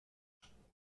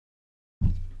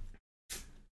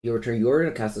Your turn. You're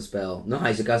gonna cast a spell.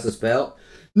 Nice, you cast a spell.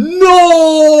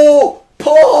 No!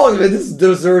 Pause! Man, this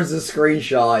deserves a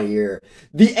screenshot here.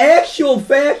 The actual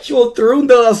factual Thrun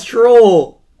de la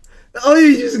Stroll. Oh,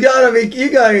 you gotta be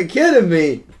kidding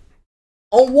me.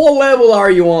 On what level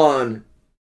are you on?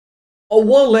 On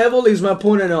what level is my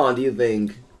opponent on, do you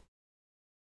think?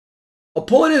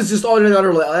 Opponent is just on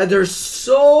another level. They're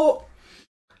so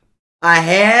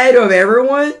ahead of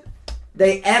everyone.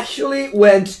 They actually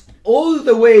went all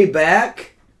the way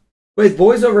back with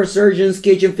Voice of Resurgence,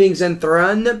 Kitchen Things, and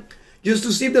Thrun just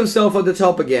to see themselves at the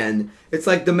top again. It's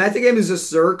like the metagame is a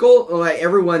circle, like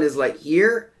everyone is like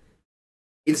here.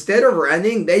 Instead of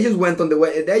running, they just went on the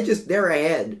way. They're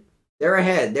ahead. They're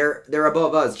ahead. They're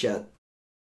above us, chat.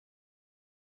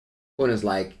 Opponent's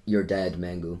like, you're dead,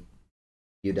 Mangu.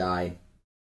 You die.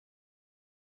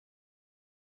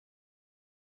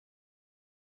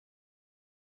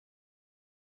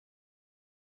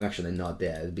 Actually, not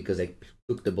dead, because I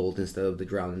took the bolt instead of the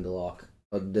ground in the lock.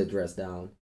 Or the dress down.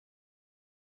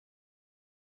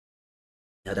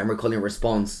 Now I'm recalling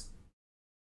response.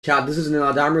 Chat, this is an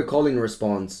I'm recalling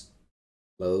response.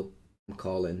 Hello? I'm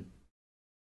calling.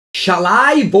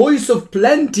 Shalai, voice of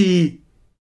plenty!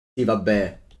 Sì,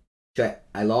 vabbè. Cioè,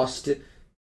 I lost.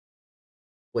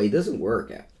 Wait, it doesn't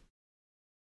work.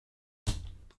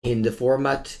 In the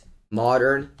format,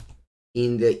 modern,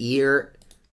 in the year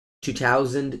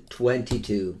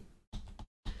 2022.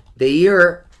 The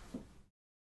year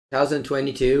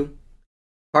 2022.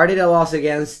 Party that lost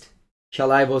against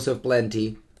Shalai, voice of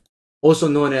plenty. Also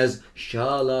known as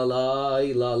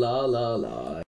Shalalai la la la la.